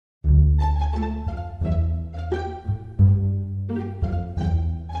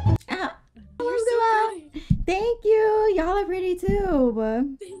look pretty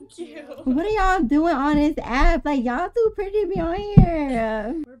too. Thank you. What are y'all doing on this app? Like, y'all too pretty to be on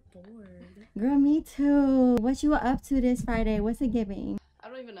here. We're bored. Girl, me too. What you up to this Friday? What's it giving? I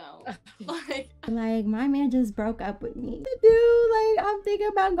don't even know. Like, my man just broke up with me. Dude, like, I'm thinking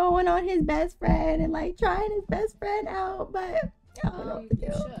about going on his best friend and, like, trying his best friend out, but I don't know what to do.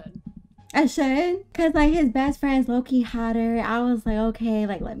 You should. I should? Because, like, his best friend's low-key hotter. I was like, okay,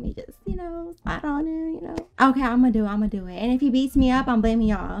 like, let me just, you know, slide on him, you know. Okay, I'm gonna do it. And if he beats me up, I'm blaming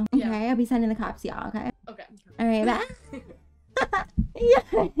y'all. Okay? Yeah. I'll be sending the cops to y'all, okay? Okay. All right, bye. Yeah.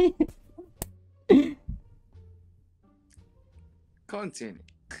 Continue.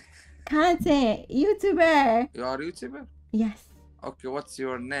 Content. YouTuber. You are YouTuber? Yes. Okay, what's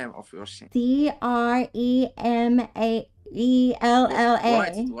your name of your channel? DREMAELLA.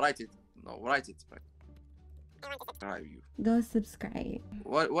 Write it. No, write it. Subscribe you. Go subscribe.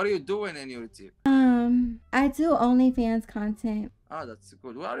 What are you doing in YouTube? I do OnlyFans content. Ah, that's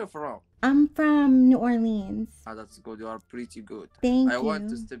good. Where are you from? I'm from New Orleans. Ah, that's good. You are pretty good. Thank I you. want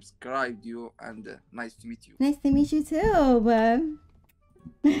to subscribe you and nice to meet you. Nice to meet you too,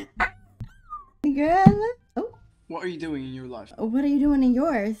 girl. Oh, What are you doing in your life? what are you doing in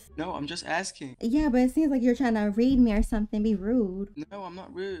yours? No, I'm just asking. Yeah, but it seems like you're trying to read me or something. Be rude. No, I'm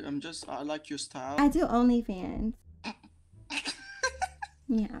not rude. I like your style. I do OnlyFans.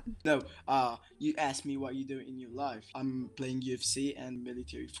 Yeah. No, you asked me what you do in your life. I'm playing UFC and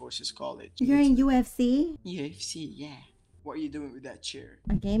military forces college. You're in UFC? UFC, yeah. What are you doing with that chair?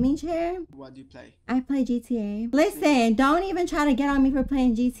 A gaming chair? What do you play? I play GTA. Listen, don't even try to get on me for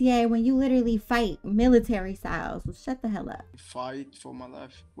playing GTA when you literally fight military styles. So shut the hell up. Fight for my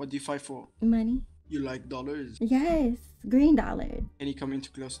life. What do you fight for? Money? You like dollars? Yes. Green dollar. Can you come in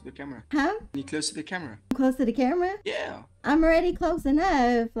too close to the camera? Huh? Can you close to the camera? Close to the camera? Yeah. I'm already close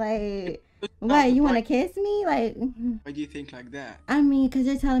enough. Like, what? You want to kiss me? Like, Why do you think like that? I mean, because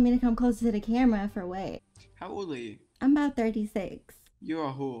you're telling me to come closer to the camera for what? How old are you? I'm about 36. You're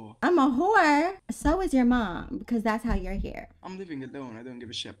a whore. I'm a whore. So is your mom, because that's how you're here. I'm living alone. I don't give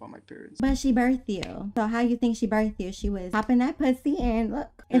a shit about my parents. But she birthed you. So how you think she birthed you? She was popping that pussy and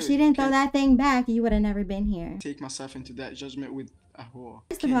look. If she Hey, didn't throw can- that thing back, you would have never been here. Take myself into that judgment with a whore.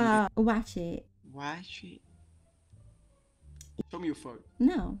 First of all, watch it. Why shit? Show me your phone.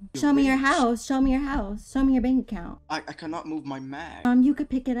 No. You're Show me your rich. house. Show me your house. Show me your bank account. I cannot move my mag. You could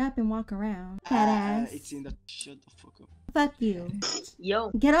pick it up and walk around. Fat ass. It's in the. Shut the fuck up. Fuck you.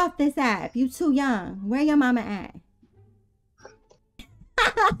 Yo. Get off this app. You too young. Where your mama at?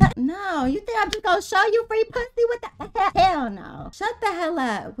 No, you think I'm just gonna show you free pussy with the hell no. Shut the hell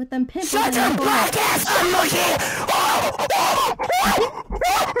up with them pimples. Shut your black ass.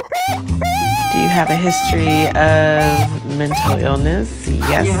 Do you have a history of mental illness?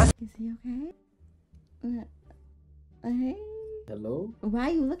 Yes. Is he okay? Hey. Hello? Why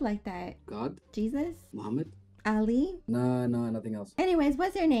you look like that? God? Jesus? Muhammad? Ali? No, nothing else. Anyways,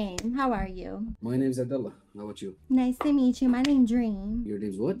 what's your name? How are you? My name's Abdullah. How about you? Nice to meet you. My name's Dream. Your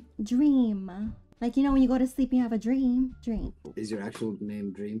name's what? Dream. Like, you know when you go to sleep you have a dream? Dream. Is your actual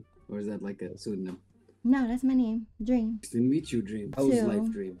name Dream? Or is that like a pseudonym? No, that's my name. Dream. Nice to meet you, Dream. How's Too. life,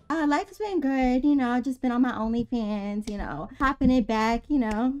 Dream? Life's been good, you know, just been on my OnlyFans, you know, popping it back, you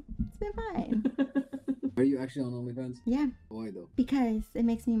know. It's been fine. Are you actually on OnlyFans? Yeah, Why though? because it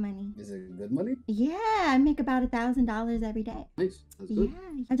makes me money. Is it good money? Yeah, I make about $1,000 every day. Nice. That's Yeah,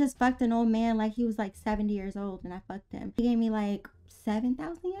 good. I just fucked an old man like he was like 70 years old and I fucked him. He gave me like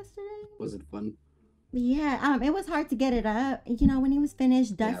 7,000 yesterday. Was it fun? Yeah, it was hard to get it up. You know, when he was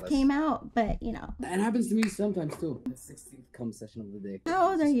finished, dust that's- came out, but you know. That happens to me sometimes too. The 16th cum session of the day.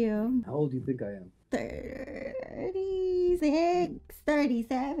 How old are you? How old do you think I am? 36,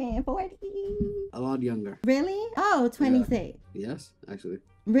 37, 40. A lot younger. Really? Oh, 26. Yes, actually.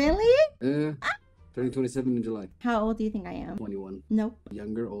 Really? Turning 27 in July. How old do you think I am? 21. Nope.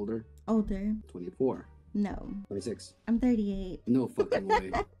 Younger, older. Older. 24. No. 26. I'm 38. No fucking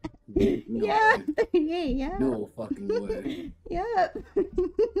way. No Yeah, way. I'm 38, yeah. No fucking way. Yep.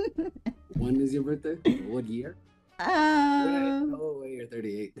 When is your birthday? What year? Oh, wait, you're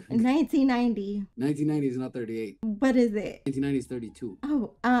 38. 1990. 1990 is not 38. What is it? 1990 is 32.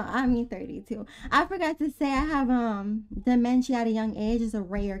 Oh, I mean 32. I forgot to say I have dementia at a young age. Is a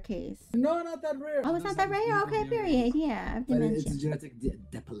rare case. No, not that rare. Oh, it's not that rare? Okay, period. Yeah, I have But dementia. it's a genetic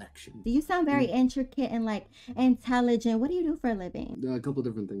depletion. You sound very intricate and like intelligent. What do you do for a living? A couple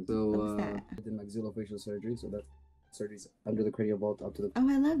different things. So, What's that? I did maxillofacial surgery, so that's 30s under the cranial vault up to the. Oh,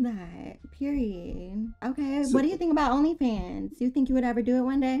 I love that. Period. Okay, So- what do you think about OnlyFans? Do you think you would ever do it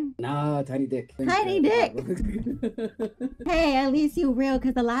one day? Nah, tiny dick. Tiny dick. Hey, at least you real,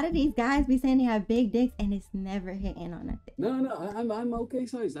 because a lot of these guys be saying they have big dicks and it's never hitting on nothing. No, I'm okay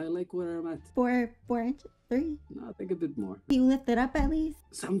size. I like where I'm at. 4 inches? 3? No, I think a bit more. You lift it up at least?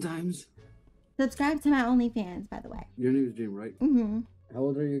 Sometimes. Subscribe to my OnlyFans, by the way. Your name is Jim, right? Mm-hmm. How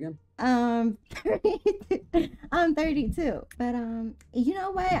old are you again? 32. I'm 32. But you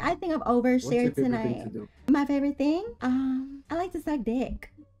know what? I think I've What's your overshared favorite tonight. thing to do? My favorite thing? I like to suck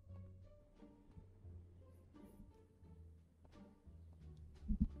dick.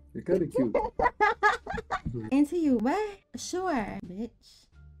 You're kind of cute. Into you. What? Sure, bitch.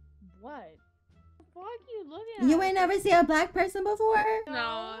 What? The fuck you looking at? You ain't never seen a black person before?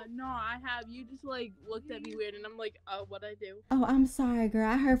 No, I have. You just like looked at me weird, and I'm like, what'd I do? Oh, I'm sorry, girl.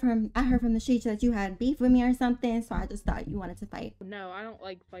 I heard from the streets that you had beef with me or something, so I just thought you wanted to fight. No, I don't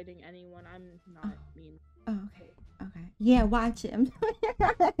like fighting anyone. I'm not mean. Oh, okay. Okay. Yeah, watch him.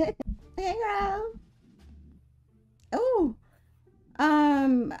 Hey, girl. Oh.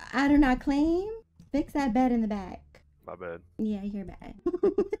 I do not claim. Fix that bed in the back. My bad. Yeah, you're bad.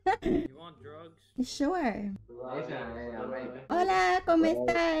 You want drugs? Sure. Hola, ¿cómo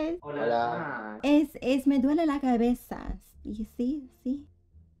estás? Hola. Es me duele la cabeza. You see?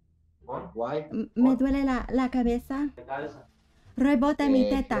 Why? Me duele la cabeza. Rebota mis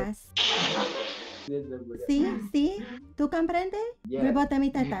tetas. ¿Sí? ¿Tú comprendes? Yeah. Rebota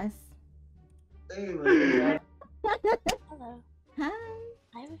mis tetas. Hello. Hi.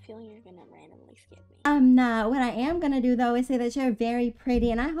 I have a feeling you're gonna randomly skip me. I'm not. What I am gonna do though is say that you're very pretty,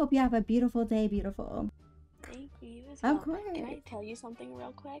 and I hope you have a beautiful day, beautiful. Thank you. You as Of well. course. Can I tell you something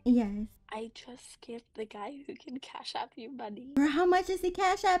real quick? Yes. I just skipped the guy who can cash app you money. Girl, how much is the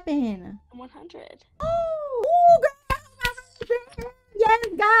cash app in? 100. Oh, girl. Yes,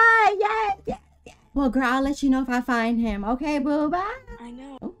 guy. Yes. Well, girl, I'll let you know if I find him. Okay, boo. Bye. I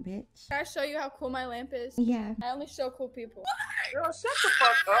know. Oh, bitch. Can I show you how cool my lamp is? Yeah. I only show cool people. Girl, shut the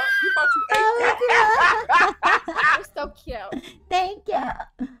fuck up. You thought you ate You're so cute. Thank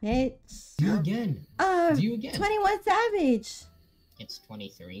you. Bitch. Do you again. Do you again. 21 Savage. It's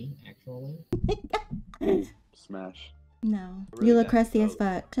 23, actually. Smash. No. Really You look bad. crusty as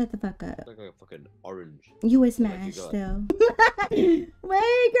fuck. Shut the fuck up. Look like a fucking orange. You would Like smash you got- still.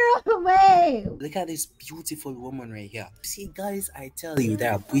 Wait, girl, wait. Look at this beautiful woman right here. See, guys, I tell you,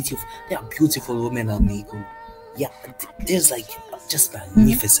 there are beautiful women on Omegle. Yeah, there's like just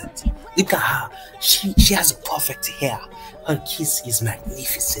magnificent. Look at her. She has perfect hair. Her kiss is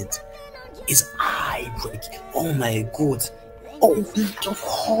magnificent. His eye break. Oh my god.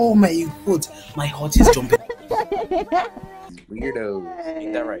 Oh my god. My heart is jumping. Weirdos.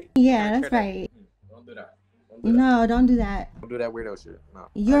 Ain't that right? Yeah, Don't that's try that. right. Don't do that. No, don't do that. Don't do that weirdo shit. No.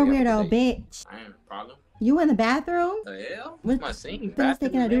 You're a I got weirdo, the date. bitch. I ain't a problem. You in the bathroom? The hell? What- What's my scene? Finish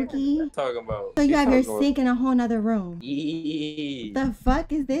taking a dookie? Talking about. So you She's have your talking about- sink in a whole nother room. Yeah. The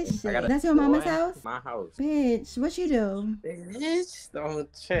fuck is this I shit? gotta- That's your mama's Boy, house? My house. Bitch, what you do? Bitch, don't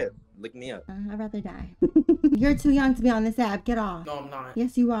shit. Look me up. I'd rather die. You're too young to be on this app. Get off. No, I'm not.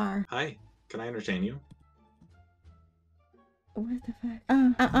 Yes, you are. Hi, can I entertain you? What the fuck?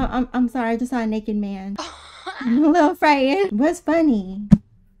 I'm sorry. I just saw a naked man. I'm a little frightened. What's funny?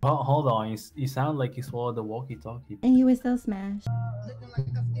 Oh, hold on, you sound like you swallowed the walkie-talkie. And you would still smash.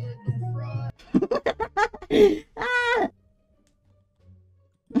 Ah!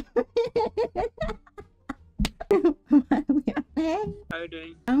 Hey, How are you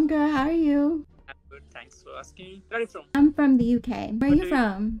doing? I'm good. How are you? I'm good. Thanks for asking. Where are you from? I'm from the UK. Where are you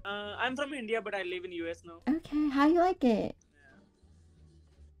from? I'm from India, but I live in US now. Okay. How you like it?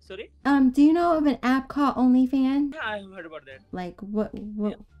 Sorry? Do you know of an app called OnlyFans? Yeah, I have heard about that. Like,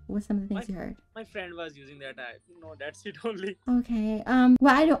 what's some of the things you heard? My friend was using that. I know that's it only. Okay.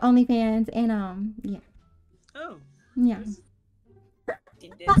 Well, I do OnlyFans, and yeah. Oh. Yeah.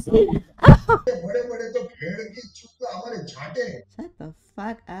 Shut the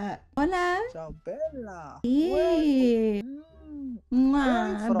fuck up. Hola. Ciao, bella. Yeah.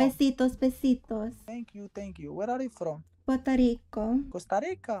 Mwah. from? Besitos, besitos. Thank you. Where are you from? Puerto Rico. Costa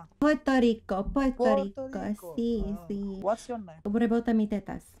Rica. Puerto Rico. Puerto Rico. Rico. Sí, Ah. sí. What's your name? Rebota mi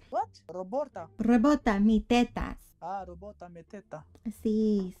tetas. What? Roberta. Rebota mi tetas. Ah, Robota Meteta.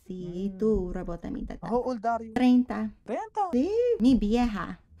 Sí, sí. Tú rebota mi tetas. How old are you? 30. 30? Sí. Mi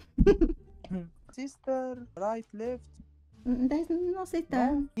vieja. Sister, right, left. There's no sister.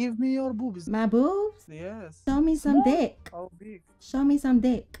 No? Give me your boobs. My boobs? Yes. Show me some Small? dick. How big? Show me some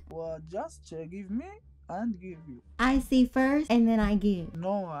dick. Well, just give me. and give you. I see first and then I give.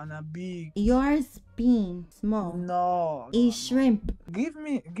 No, and a big. Yours being small. No. Eat shrimp. Give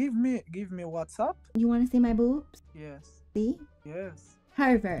me WhatsApp. You want to see my boobs? Yes. See? Yes.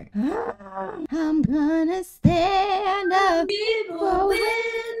 Pervert. I'm gonna stand up for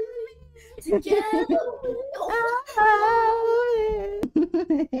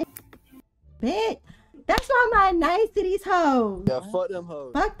Bitch, that's why I'm not nice to these hoes. Yeah, fuck them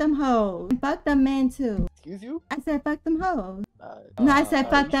hoes. Fuck them hoes. Fuck them men too. Excuse you? I said fuck them hoes. No, I said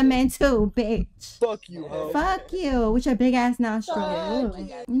fuck them men too, bitch. Fuck you, hoe. Fuck you with your big ass nostrils.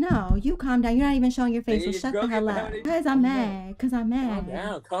 No, you calm down. You're not even showing your face, so shut the hell up. Cause I'm mad. Calm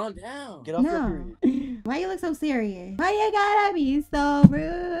down. Calm down. Get off your period. Why you look so serious? Why you gotta be so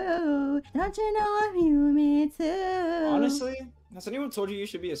rude? Don't you know I'm human too? Honestly, has anyone told you you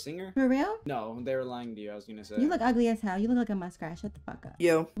should be a singer? For real? No, they were lying to you. I was gonna say. You look ugly as hell. You look like a muskrat. Shut the fuck up.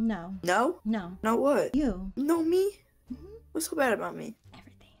 Yo. No. No? No. No what? You. No me? What's so bad about me?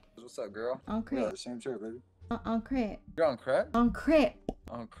 What's up, girl? On crib. We got the same shirt, baby. On crib. You're on crib? On crib.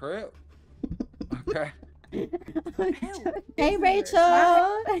 On crib? Okay. Hey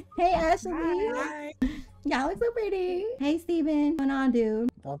Rachel. Hey Ashley. Y'all look so pretty. Hey Steven. What's going on, dude?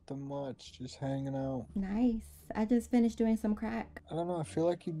 Nothing much. Just hanging out. Nice. I just finished doing some crack. I don't know. I feel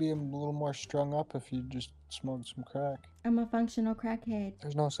like you'd be a little more strung up if you just smoked some crack. I'm a functional crackhead.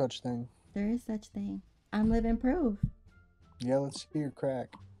 There's no such thing. There is such thing. I'm living proof. Yeah, let's see your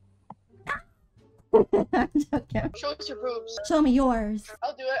crack. I'm joking. Show us your boobs. Show me yours.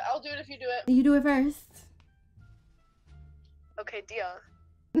 I'll do it. I'll do it if you do it. You do it first. Okay, Dia.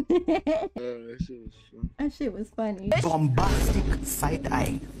 That shit was funny. Bombastic side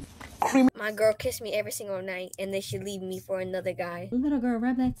eye. My girl kissed me every single night, and then she leave me for another guy. Little girl,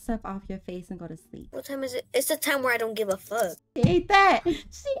 rub that stuff off your face and go to sleep. What time is it? It's the time where I don't give a fuck. She ate that. She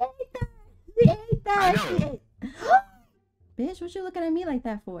ate that. She ate that. She ate. Bitch, what you looking at me like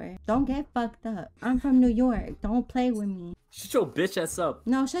that for? Don't get fucked up. I'm from New York. Don't play with me. Shut your bitch ass up.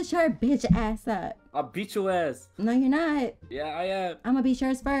 No, shut your bitch ass up. I'll beat your ass. No, you're not. Yeah, I am. I'm gonna beat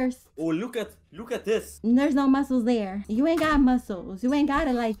yours first. Oh, look at this. There's no muscles there. You ain't got muscles. You ain't got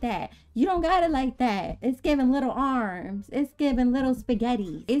it like that. You don't got it like that. It's giving little arms. It's giving little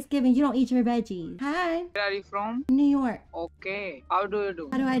spaghetti. It's giving you don't eat your veggies. Hi. Where are you from? New York. Okay. How do you do?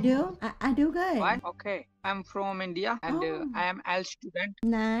 How do I do? I do good. What? Okay. I'm from India and I am AL student.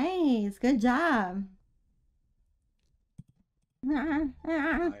 Nice. Good job. Why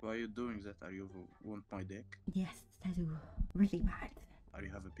are you doing that? Are you want my dick? Yes, I do. Really bad. Are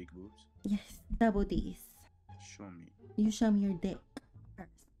you have a big boobs? Yes, double D's. Show me. You show me your dick first.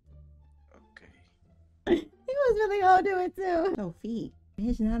 Okay. He was really gonna do it too. No feet.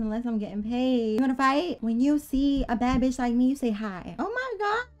 Bitch, not unless I'm getting paid. You wanna fight? When you see a bad bitch like me, you say hi. Oh my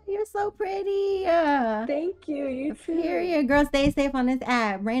god, you're so pretty. Thank you. You too. Period. Girls, stay safe on this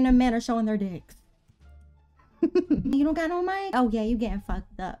app. Random men are showing their dicks. You don't got no mic? Oh yeah, you getting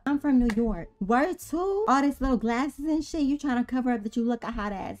fucked up. I'm from New York. Word too? All this little glasses and shit, you trying to cover up that you look a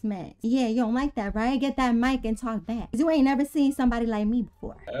hot ass mess. Yeah, you don't like that, right? Get that mic and talk back. You ain't never seen somebody like me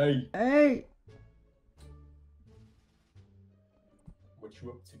before. Hey. Hey. What you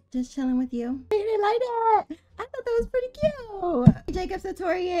up to? Just chilling with you. You didn't like that? I thought that was pretty cute. Jacob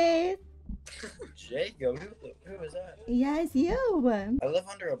Sartorius. Jacob? Who is that? Yeah, it's you. I live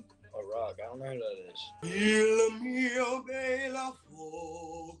under a rock. I don't know who that is. Il mio bella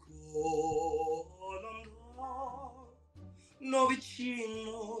fuoco no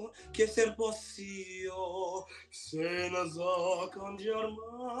vicino che ser possio se ne so cangiar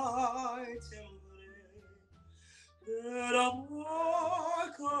mai sempre per amore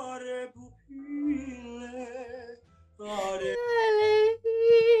pupille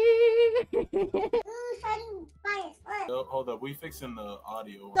Hold up, we fixing the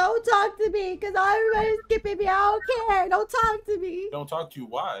audio. Don't talk to me, because everybody's skipping me. I don't care. Don't talk to me. Don't talk to you.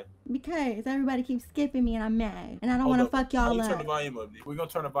 Why? Because everybody keeps skipping me and I'm mad. And I don't want to fuck y'all Turn the up. volume up. We're gonna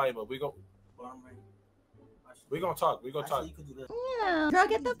turn the volume up. We're gonna talk. We're gonna talk. Yeah. Girl,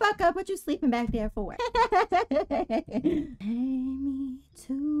 get the fuck up. What you sleeping back there for? Pay me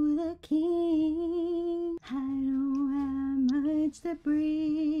to the king. I don't have much to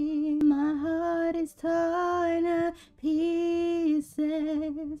bring. My heart is torn to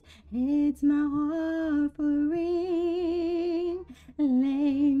pieces. It's my offering.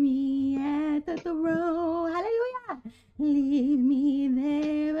 Lay me at the throne. Hallelujah. Leave me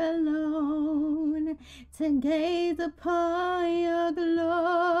there alone to gaze upon your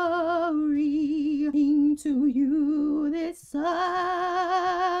glory. Sing to you this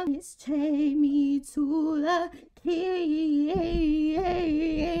song. It's take me to the King.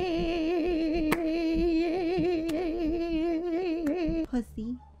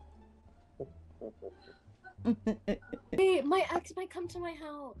 pussy. Hey, my ex might come to my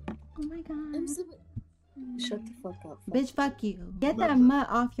house. Oh my god. I'm so... Shut the fuck up. Bitch, fuck you. Get that mutt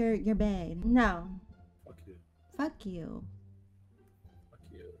off your bed. No. Fuck you. Fuck you. Fuck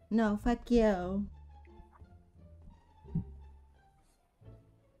you. No, fuck you.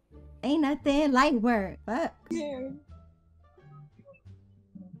 Ain't nothing light work. Fuck. Yeah.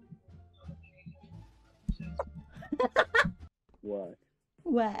 What?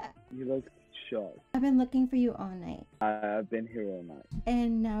 What? You look shocked. I've been looking for you all night. I've been here all night.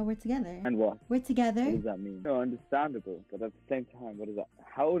 And now we're together. And what? We're together. What does that mean? No, understandable. But at the same time, what is that?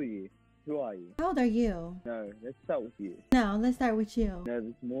 How old are you? Who are you? How old are you? No, let's start with you. No, let's start with you. No,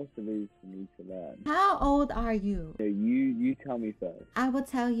 there's more to lose for me to learn. How old are you? No, you tell me first. I will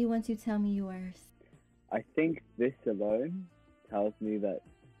tell you once you tell me yours. I think this alone tells me that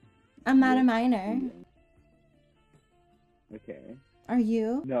I'm not a minor. Okay. Are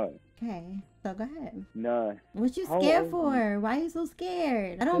you? No. Okay, so go ahead. No. What you How scared old for? Why are you so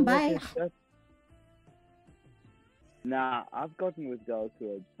scared? I don't bite. Nah, I've gotten with girls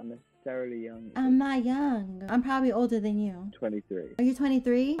who are unnecessarily young. I'm not young. I'm probably older than you. 23. Are you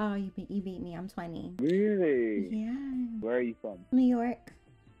 23? Oh, you beat me. I'm 20. Really? Yeah. Where are you from? New York.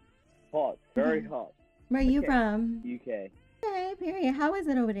 Hot. Very Yeah. hot. Where are you Okay. from? UK. Okay, period. How is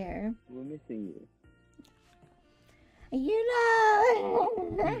it over there? We're missing you. You know.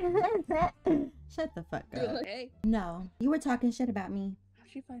 Shut the fuck up. Hey. No, you were talking shit about me. How'd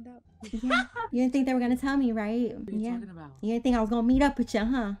she find out? Yeah. You didn't think they were gonna tell me, right? What are you Yeah. talking about? You didn't think I was gonna meet up with you,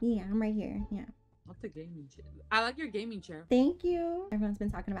 huh? Yeah, I'm right here. Yeah. What's the gaming chair? I like your gaming chair. Thank you. Everyone's been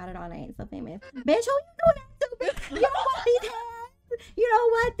talking about it all night. It's so famous. Bitch, who you doing that to? Bitch? You don't want these hands. You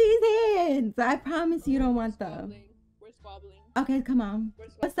don't want these hands. I promise you don't want them. We're squabbling. Okay, come on.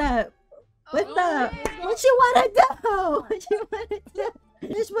 What's up? What's Oh, up? yeah. What you wanna do? What you wanna do?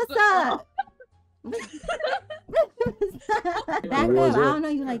 Bitch, what's up? Back up. I don't know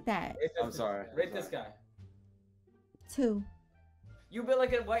you like that. I'm sorry. Rate this guy. 2. You've been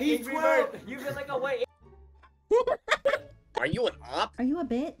like a white angry bird. You've been like a white. Are you an op? Are you a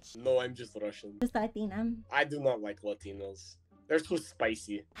bitch? No, I'm just Russian. Just Latina. I do not like Latinos. They're too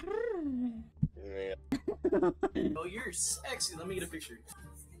spicy. Yeah. Oh, you're sexy. Let me get a picture.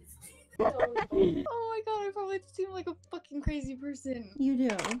 Oh my god, I probably seem like a fucking crazy person. You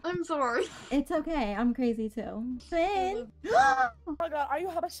do. I'm sorry. It's okay. I'm crazy too. Twin. Oh my god, are you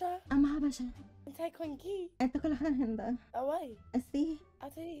Habasha? I'm Habasha. انت كون كي؟ انت كل حاجة هندا. أواي. أسي.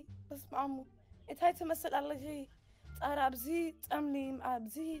 أتي بس معمو. انت هاي تمثل على جي. أنا أبزي أمني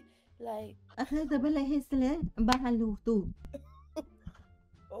أبزي like. أخذ بالله هسلة بحلوتو.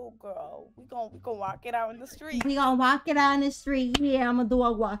 Oh girl, we gon' walk it out in the street. We gonna walk it out in the street. Yeah, I'm gonna do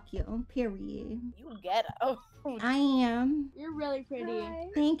a walk you. Period. You ghetto. I am. You're really pretty. Hi.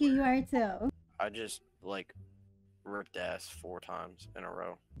 Thank you. You are too. I just like ripped ass 4 times in a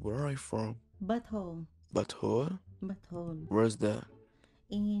row. Where are you from? Butthole. Butthole? Butthole. Where's that?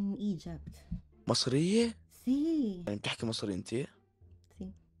 In Egypt. مصرية؟ See. يعني بتحكي مصري انت؟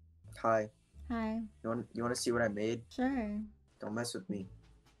 See. Hi. Hi. You wanna see what I made? Sure. Don't mess with me.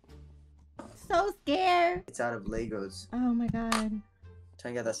 So scared. It's out of Legos. Oh my god.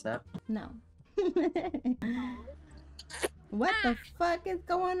 Trying to get that snap? No. What the fuck is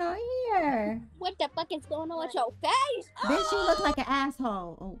going on here? What the fuck is going on with your face? Bitch, you look like an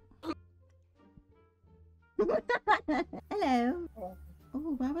asshole. Oh. Hello.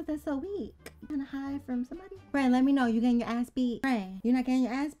 Oh, why was that so weak? You gonna hide from somebody? Friend, let me know. You getting your ass beat? Friend, you're not getting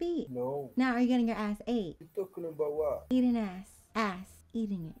your ass beat? No. Now, are you getting your ass ate? You talking about what? Eating ass. Ass.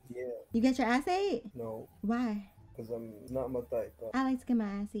 Eating it. Yeah. You get your ass ate? No. Why? Because it's not my type. I like to get my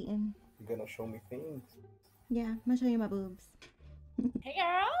ass eaten. You're gonna show me things. Yeah, I'm gonna show you my boobs. Hey,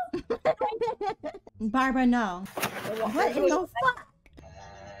 girl. Barbara, no. What in the fuck?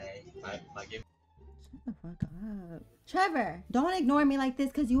 Shut the fuck up. Trevor, don't ignore me like this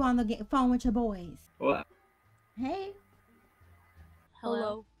because you on the phone with your boys. What? Hey.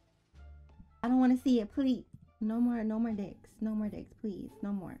 Hello. I don't want to see it, please. No more dicks. No more dicks, please.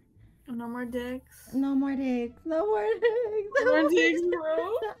 No more. No more dicks. No more dicks. No more dicks. No more dicks,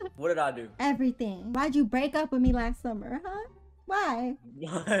 bro. What did I do? Everything. Why'd you break up with me last summer, huh? Why?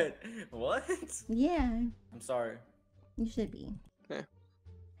 What? What? Yeah. I'm sorry. You should be. Hey.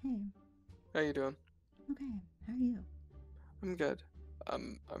 Hey. How you doing? Okay. How are you? I'm good.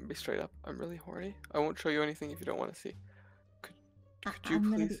 I'm be straight up. I'm really horny. I won't show you anything if you don't want to see. Could you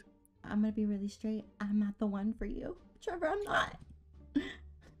please? I'm gonna be really straight. I'm not the one for you, Trevor. I'm not.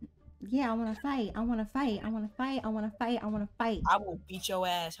 Yeah, I wanna fight. I wanna fight. I wanna fight. I wanna fight. I wanna fight. I will beat your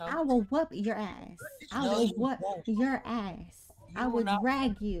ass, huh? I will whoop your ass. I will whoop your ass. I will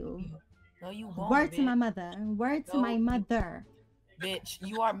drag you. No, you won't. Word bitch. to my mother. Word to my mother. Bitch,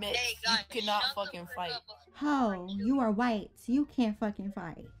 you are mixed. You cannot fucking fight. Ho, you are white. You can't fucking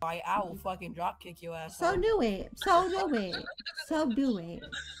fight. I will fucking drop kick your ass. So do it. So do it. So do it.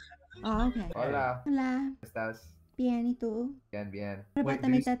 Oh, okay. Hola. Hola. ¿Cómo estás? Bien, ¿y tú? Bien, bien. What Wait,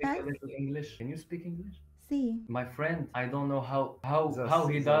 about do you the speak metetas? a little English? Can you speak English? Sí. My friend, I don't know how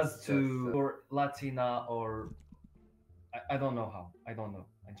he does to for Latina or I don't know how. I don't know.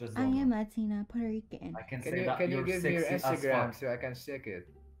 I just I don't am know. Latina, Puerto Rican. I can say that can you give me your Instagram so I can check it?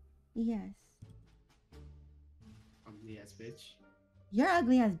 Yes. Ugly ass bitch. You're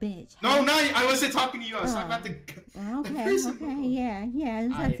ugly as bitch. No, no, I wasn't talking to you. I was talking about the. Okay, okay, yeah, yeah. I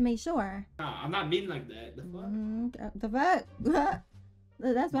just have to make sure. Nah, I'm not mean like that. The fuck? The fuck?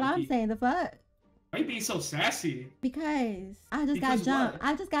 That's what I'm saying. The fuck? Why you being so sassy? Because I just got Because jumped. what?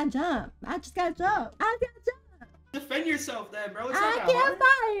 I just got jumped. I just got jumped. I got jumped. Defend yourself, then, bro. It's I not that can't hard.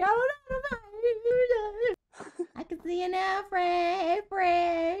 fight. I don't know how to fight. I can see you now, friend. Hey,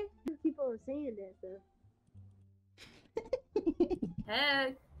 friend. Keep on saying that stuff.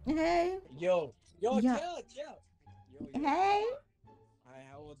 Hey. Hey. Yo, Yo. chill. Hey. Hi,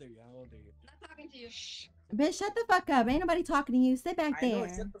 how old are you? How old are you? I'm not talking to you. Bitch, shut the fuck up. Ain't nobody talking to you. Sit back I know,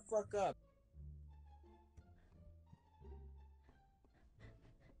 there. shut the fuck up.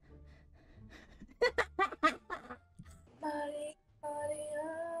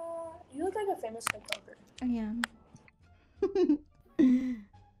 You look like a famous TikToker. I am.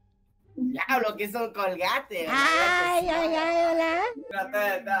 Diablo, que son colgate. Ay, ay, ay, hola.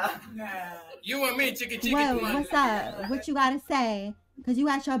 You and me, chicken. What's up? What you gotta say? Cause you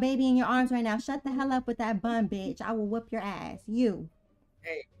got your baby in your arms right now. Shut the hell up with that bun, bitch. I will whoop your ass. You.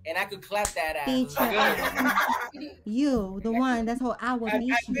 Hey, and I could clap that ass. Beat your ass. You, the one that's whole I will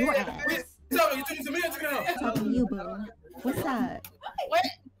beat your ass. You talking to me or Talking to you, boo. What's up? What?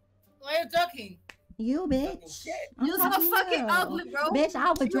 Why are you talking? You, bitch. I'm You so talking to fucking you. ugly, bro. Bitch,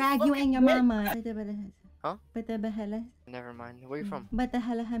 I would drag you and your mama. Huh? But the behela. Never mind. Where you from? But the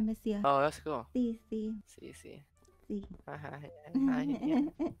hella hemisphere. Oh, that's cool. See. See. See.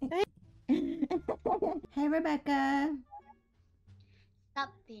 Hey, Rebecca. Stop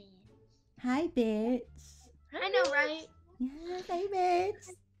it. Hi, bitch. I know, right? Yes, hey, bitch.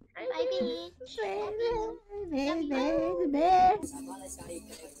 Hi, baby. She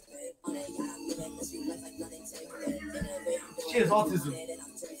has autism.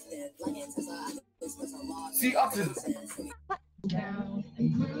 See, autism.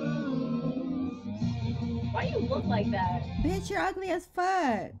 Why you look like that? Bitch, you're ugly as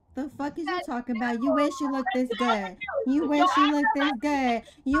fuck. The fuck is you talking about? You wish you looked this good. You wish you looked this good.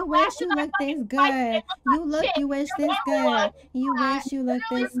 You wish you looked this good. You wish this good. You wish you looked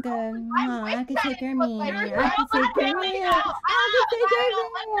this good. I could take your man. I could take your man. I could take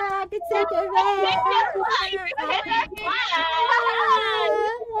your man. I could take your man.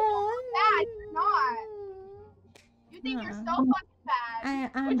 That's not. You think you're so fucking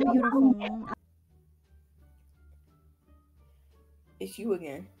bad. I'm beautiful. It's you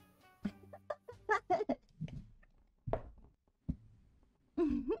again.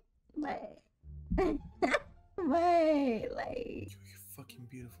 Wait, like. You're fucking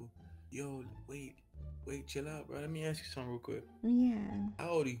beautiful. Yo, wait, chill out, bro. Let me ask you something real quick. Yeah. How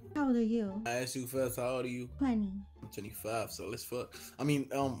old are you? How old are you? I asked you first, how old are you? 20. I'm 25, so let's fuck. I mean,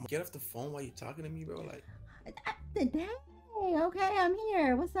 get off the phone while you're talking to me, bro. Like, Dang. Okay, I'm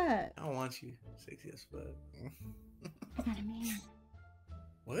here. What's up? I don't want you. Sexy as fuck. I got a man.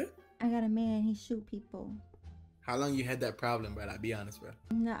 What? I got a man. He shoot people. How long you had that problem, bro? Like, be honest, bro.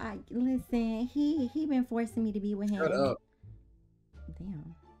 No, listen. He been forcing me to be with him. Shut up.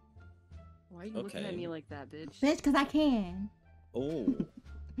 Damn. Why are you looking at me like that, bitch? Bitch, cause I can. Oh.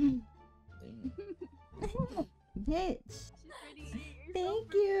 Bitch.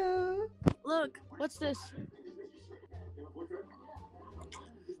 Thank you. Look, what's this?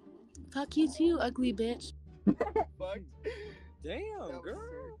 Fuck you too, ugly bitch. Fuck. Damn, girl.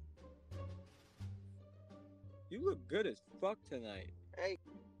 You look good as fuck tonight. Hey.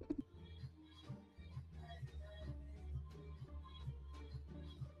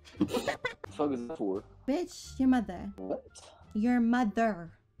 The fuck is that for? Bitch, your mother. What? Your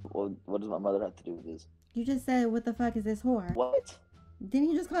mother. Well, what does my mother have to do with this? You just said, what the fuck is this whore? What? Didn't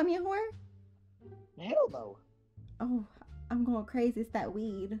you just call me a whore? Hell no. Oh, I'm going crazy. It's that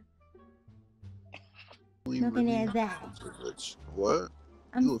weed. Smoking at that. What?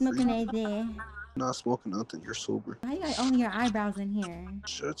 I'm You a smoking freak. at that. You're not smoking nothing. You're sober. Why you got only your eyebrows in here?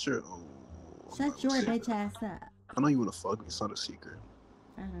 Shut your. Oh, Shut your bitch ass up. I know you wanna fuck me. It's not a secret.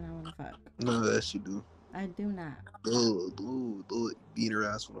 I don't know what the fuck. None of that you do. I do not. Blue, beat her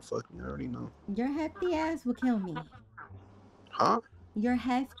ass with a fucking, you already know. Your hefty ass will kill me. Huh? Your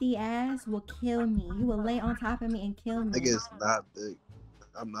hefty ass will kill me. You will lay on top of me and kill me. Nigga is not big.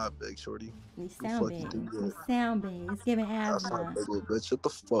 I'm not big, shorty. You sound big. You sound big. It's giving That's asthma. not big, little bitch. Shut the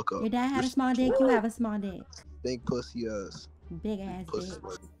fuck up. Your dad had a small dick. You have a small dick. Big pussy ass. Big ass Pussy.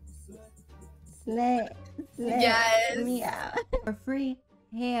 Slut. Yes. Me out. For free?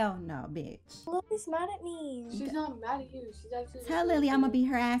 Hell no, bitch. Lily's mad at me. She's not mad at you. She's actually. Tell Lily I'm gonna beat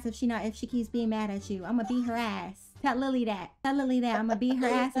her ass if she keeps being mad at you. I'm gonna beat her ass. Tell Lily that. Tell Lily that I'm gonna beat her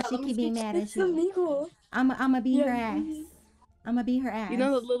ass if she keep being mad at you. I'm gonna beat her ass. I'm gonna beat her ass. You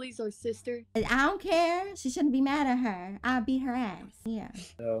know that Lily's our sister? I don't care. She shouldn't be mad at her. I'll beat her ass. Yeah.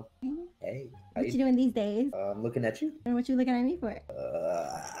 So, hey. What you doing these days? I'm looking at you. And what you looking at me for?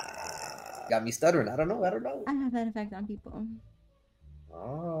 Got me stuttering. I don't know. I have that effect on people.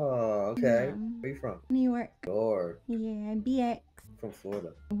 Oh, okay. Where you from? New York. York. Yeah, BX. From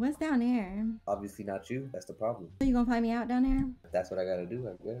Florida. What's down there? Obviously not you. That's the problem. So you gonna fly me out down there? That's what I gotta do,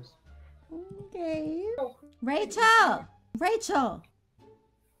 I guess. Okay. Rachel! Rachel!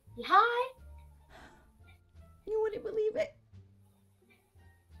 Hi. You wouldn't believe it.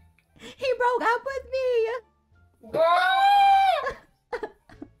 He broke up with me!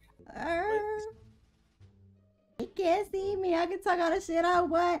 He can't see me. I can talk all the shit I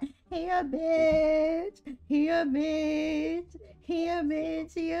want. He a bitch. He a bitch. He a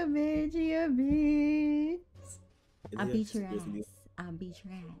bitch. He a bitch. He a bitch. I'll beat your ass. I'll beat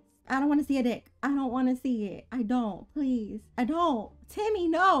your ass. I don't want to see a dick. I don't want to see it. I don't. Please. I don't. Timmy,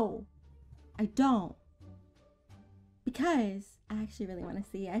 no. I don't. Because I actually really want to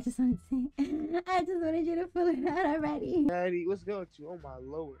see it. I just wanted you to fill it out already. Daddy, what's going with you? Oh my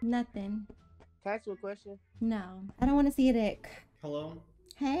lord. Nothing. Can I ask you a question? No. I don't want to see a dick. Hello?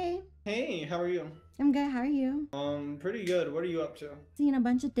 Hey. Hey, how are you? I'm good. How are you? Pretty good. What are you up to? Seen a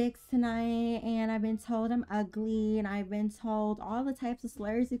bunch of dicks tonight, and I've been told I'm ugly, and I've been told all the types of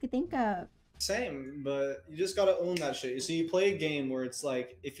slurs you could think of. Same, but you just gotta own that shit. So you play a game where it's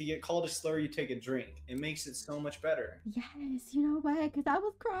like, if you get called a slur, you take a drink. It makes it so much better. Yes, you know what? Because I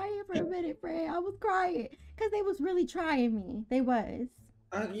was crying for a minute, Fred. I was crying. Because they was really trying me. They was.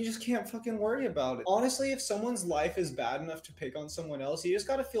 You just can't fucking worry about it. Honestly, if someone's life is bad enough to pick on someone else, you just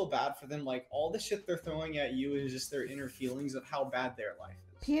gotta feel bad for them. Like, all the shit they're throwing at you is just their inner feelings of how bad their life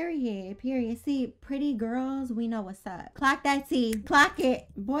is. Period. See, pretty girls, we know what's up. Clock that T. Clock it.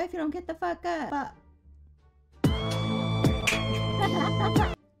 Boy, if you don't get the fuck up. Fuck.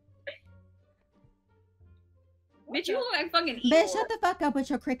 Bitch, you look like fucking evil. Bitch, shut the fuck up with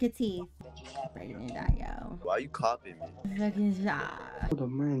your cricket teeth. Why you copying me? Fucking shot. Hold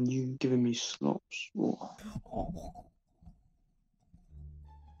on, man, you giving me slops. Oh.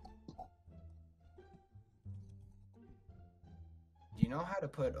 Do you know how to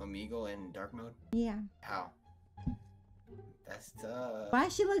put Omegle in dark mode? Yeah. How? That's tough. Why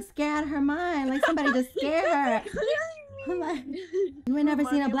she look scared out of her mind? Like somebody just scared her. Like, you ain't never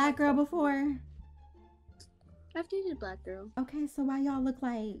seen a black girl before? I've dated a black girl. Okay, so why y'all look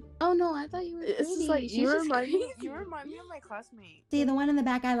like... Oh no, I thought you were It's just like, you remind me of my classmate. See, the one in the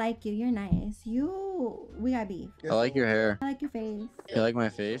back, I like you. You're nice. We got beef. I like your hair. I like your face. You like my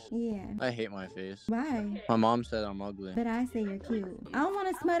face? Yeah. I hate my face. Why? My mom said I'm ugly. But I say you're cute. I don't want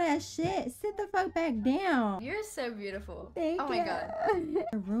to smell that shit. Sit the fuck back down. You're so beautiful. Thank you. Oh my god.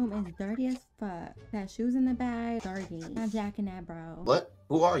 The room is dirty as fuck. That shoes in the bag, dirty. Not jacking that, bro. What?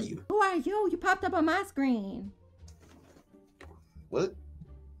 Who are you? Who are you? You popped up on my screen. What?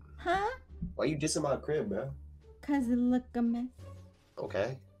 Huh? Why you dissing my crib, bro? Cause it look a mess.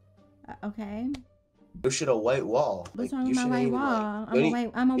 Okay. Okay. You should a white wall. What's like, wrong with my white wall?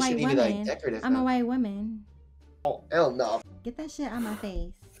 Like, I'm a white woman. Like, decorative, I'm a white woman. Oh, hell no. Get that shit on my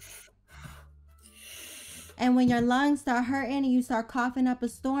face. And when your lungs start hurting and you start coughing up a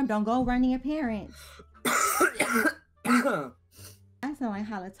storm, don't go run to your parents. I sound like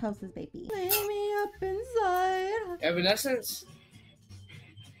halitosis, baby. Lay me up inside. Evanescence.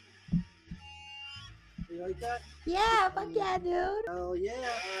 You like that? Yeah, fuck yeah, dude. Oh yeah.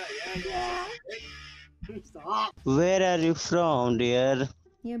 Yeah. Stop. Where are you from, dear?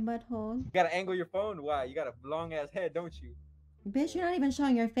 Your butthole. You gotta angle your phone. Why? You got a long ass head, don't you? Bitch, you're not even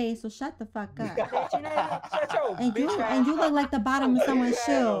showing your face, so shut the fuck up. Shut your and you look like the bottom of someone's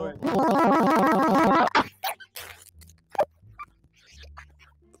shoe.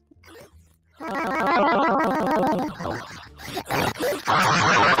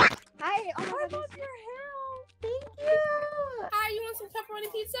 Hi, oh my god, your hair. Thank you. Hi, you want some pepperoni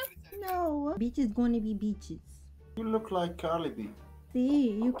pizza? No. Beach is going to be beaches. You look like Carly B.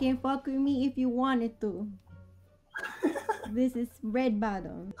 See, you can fuck with me if you wanted to. This is red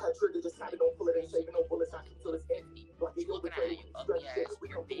bottom. You looking at you ugly ass,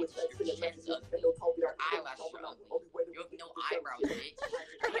 your bitch, your chin's ugly, your eyelashes are ugly, you have no eyebrows, bitch,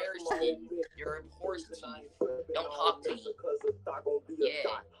 your hair is thin, your horse teeth, don't talk to me.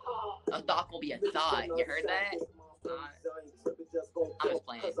 Yeah, a thought will be a thought, you heard that? I'm just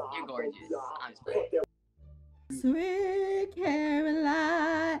playing, you're gorgeous, I'm just playing. Sweet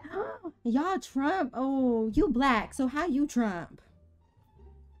Caroline. Y'all Trump. Oh, you black. So how you Trump?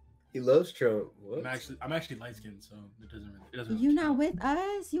 He loves Trump. What? I'm actually light skinned, so it doesn't. You not with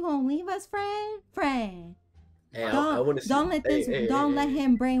us? You gonna leave us, friend? Friend. Hey, I want to see. Don't let this. Don't let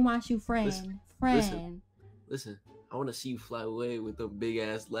him brainwash you, friend. Friend. Listen. I want to see you fly away with them big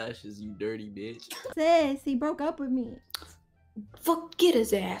ass lashes, you dirty bitch. Sis, he broke up with me. Fuck, get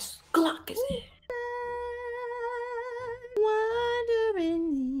his ass. Glock his ass.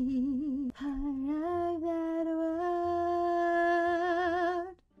 Wandering the heart of that world.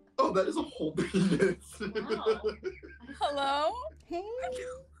 Oh, that is a whole business. Wow. Hello? Hey.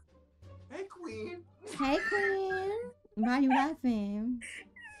 Hey, Queen. Hey, Queen. Why you laughing?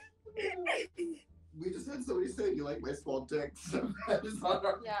 We just had somebody say you like my small dick. So that is on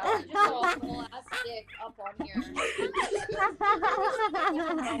our... Yeah, we just saw a full ass dick up on here.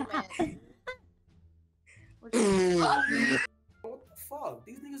 What the fuck?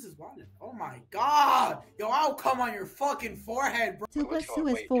 These niggas is wildin'. Oh my god! Yo, I'll come on your fucking forehead, bro. 2 plus 2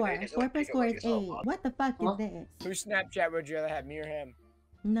 is 4. 4 plus 4 is 8. What the fuck is this? Whose Snapchat would you rather have, me or him?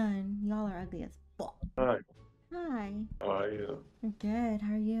 None. Y'all are ugly as fuck. Hi. Hi. How are you? I'm good.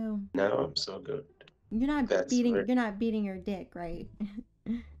 How are you? No, I'm so good. You're not That's beating. great. You're not beating your dick, right?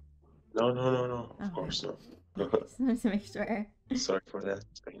 No. Of course not. Just wanted to make sure. Sorry for that.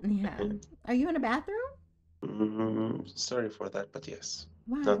 Yeah. Are you in the bathroom? Sorry for that, but yes.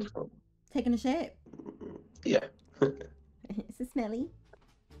 Why? Not from. Taking a shit? Yeah. Is it smelly?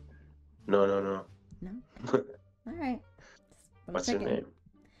 No. No. All right. What's your name?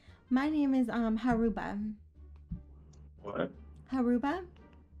 My name is Haruba. What? Haruba?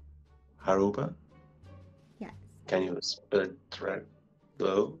 Haruba? Yes. Can you spell it right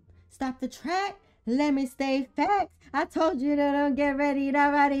below? Stop the track. Let me stay facts. I told you to don't get ready.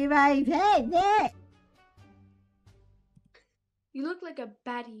 Nobody right that. You look like a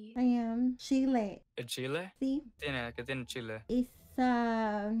baddie. I am Chile. ¿En Chile? Sí. ¿Qué tiene Chile? It's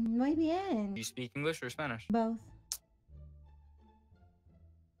muy bien. Do you speak English or Spanish? Both.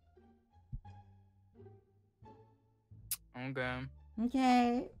 Okay.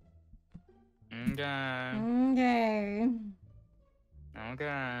 Okay. Okay. Okay.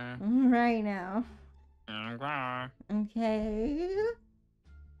 Okay. Right now. Okay. Okay.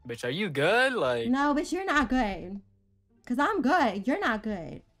 Bitch, are you good? Like. No, but you're not good. Cause I'm good. You're not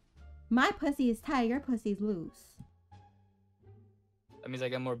good. My pussy is tight. Your pussy's loose. That means I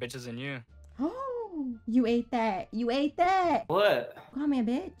got more bitches than you. Oh, you ate that. You ate that. What? Call me a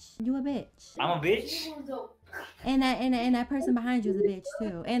bitch. You a bitch. I'm a bitch? And that person behind you is a bitch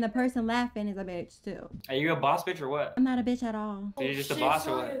too. And the person laughing is a bitch too. Are you a boss bitch or what? I'm not a bitch at all. So you're just a boss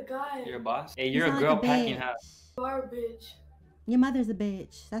or what? You're a boss? Hey, you're You a sound girl like a packing bitch. house. You are a bitch. Your mother's a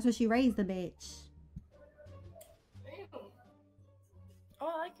bitch. That's what she raised a bitch.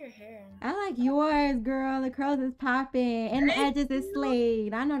 Oh, I like your hair. I like yours, girl. The curls is popping. And the edges is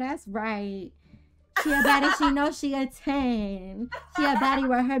slayed. I know that's right. She a baddie, she knows she a 10. She a baddie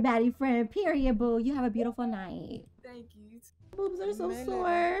with her baddie friend. Period, boo. You have a beautiful night. Thank you. Boobs are so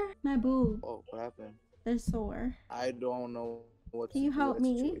sore. My boob. Oh, what happened? They're sore. I don't know what. Can you help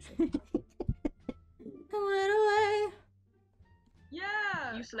me? I went away.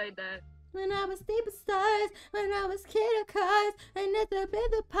 Yeah. You slayed that. When I was deep in stars, when I was kid of cars, and at the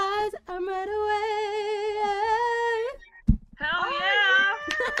bit the pies, I'm right away. Hell yeah!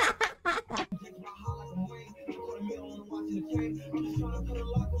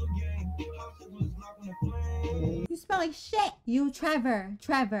 You smell like shit. You, Trevor,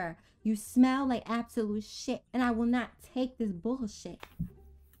 you smell like absolute shit, and I will not take this bullshit.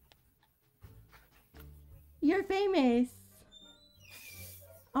 You're famous.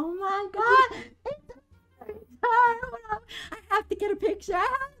 Oh my god! I have to get a picture.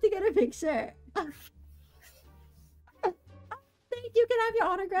 Thank you. Can I have your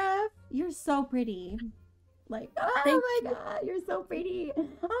autograph? You're so pretty. Like, oh my god, you're so pretty. Oh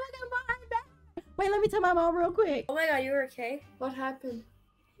my god, Mom, back. Wait, let me tell my mom real quick. Oh my god, you okay? What happened?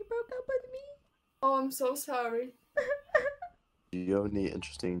 He broke up with me. Oh, I'm so sorry. Do you have any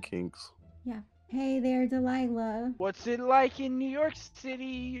interesting kinks? Yeah. Hey there, Delilah. What's it like in New York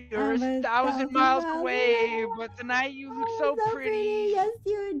City? You're I'm 1,000 miles away, but tonight you look so pretty. Yes,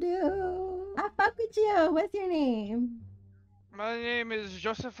 you do. I fuck with you. What's your name? My name is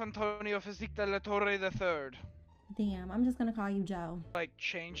Joseph Antonio Fizikta La Torre III. Damn, I'm just gonna call you Joe. Like,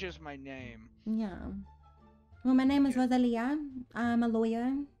 changes my name. Yeah. Well, my name is Rosalia. I'm a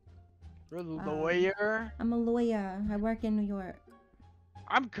lawyer. You're a lawyer? I'm a lawyer. I work in New York.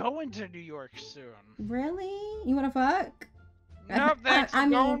 I'm going to New York soon. Really? You wanna fuck? No, thanks. I'm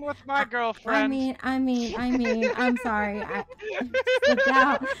going with my girlfriend. I mean, I'm sorry. I slipped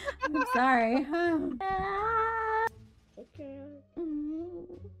out. I'm sorry. Okay.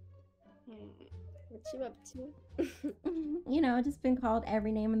 What you up to? You know, just been called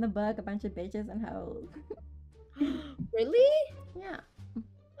every name in the book, a bunch of bitches and hoes. Really? Yeah.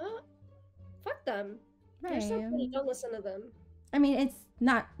 Fuck them. Right. They're so pretty. Don't listen to them. I mean, it's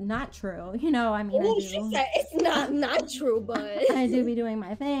not true. You know, I mean, She said it's not true, but I do be doing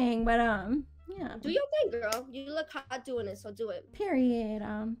my thing, but yeah. Do your thing, girl. You look hot doing it, so do it. Period.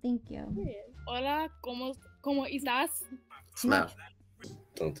 Thank you. Period. Hola, ¿cómo estás? Snap.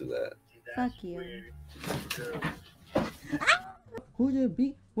 Don't do that. Fuck you. Who you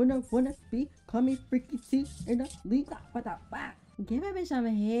be? Wanna be? Call me freaky T in the league. Give a bitch on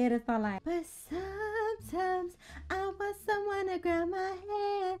my head. It's all like, but sometimes I want someone to grab my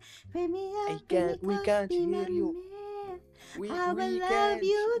hand, pick me up, we can't hear you. I will love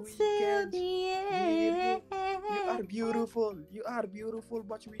you till the end. You are beautiful. You are beautiful,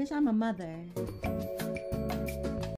 but Bitch, I'm a mother.